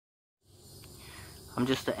I'm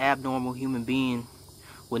just an abnormal human being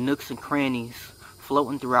with nooks and crannies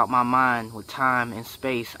floating throughout my mind with time and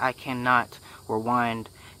space. I cannot rewind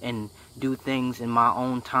and do things in my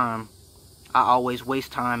own time. I always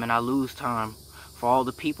waste time and I lose time for all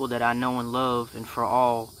the people that I know and love, and for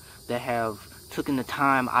all that have taken the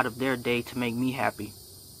time out of their day to make me happy.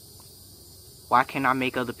 Why can't I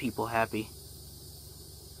make other people happy?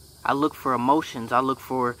 I look for emotions. I look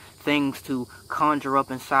for things to conjure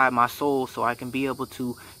up inside my soul so I can be able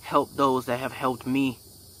to help those that have helped me.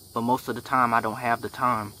 But most of the time I don't have the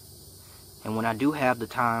time. And when I do have the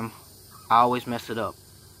time, I always mess it up.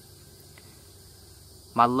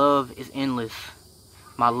 My love is endless.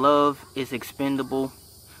 My love is expendable.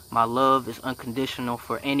 My love is unconditional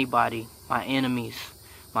for anybody, my enemies,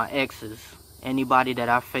 my exes, anybody that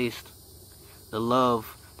I faced. The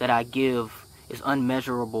love that I give is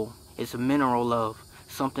unmeasurable. It's a mineral love,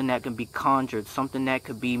 something that can be conjured, something that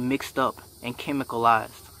could be mixed up and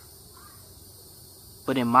chemicalized.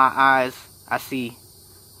 But in my eyes, I see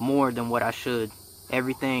more than what I should.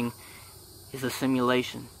 Everything is a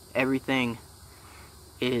simulation. Everything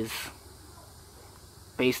is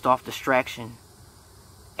based off distraction.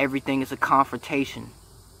 Everything is a confrontation.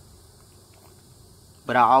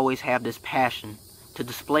 But I always have this passion to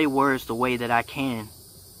display words the way that I can.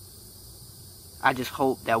 I just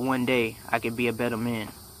hope that one day I can be a better man.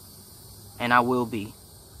 And I will be.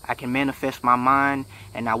 I can manifest my mind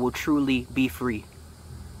and I will truly be free.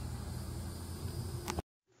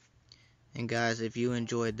 And guys, if you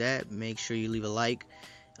enjoyed that, make sure you leave a like,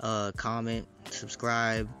 comment,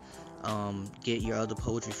 subscribe, get your other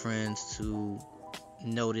poetry friends to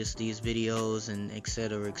notice these videos, and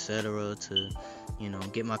etc to, you know,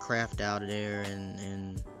 get my craft out there,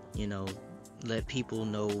 and you know, let people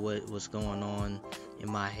know what's going on in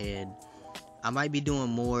my head. I might be doing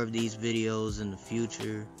more of these videos in the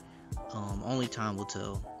future. Only time will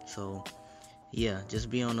tell. So yeah, just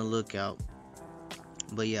be on the lookout.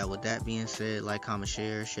 But yeah, with that being said, like, comment,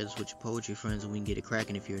 share this with your poetry friends, and we can get it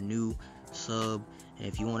cracking. If you're new, sub. And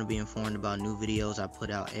if you want to be informed about new videos I put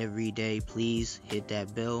out every day, please hit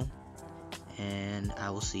that bell. And I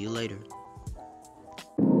will see you later.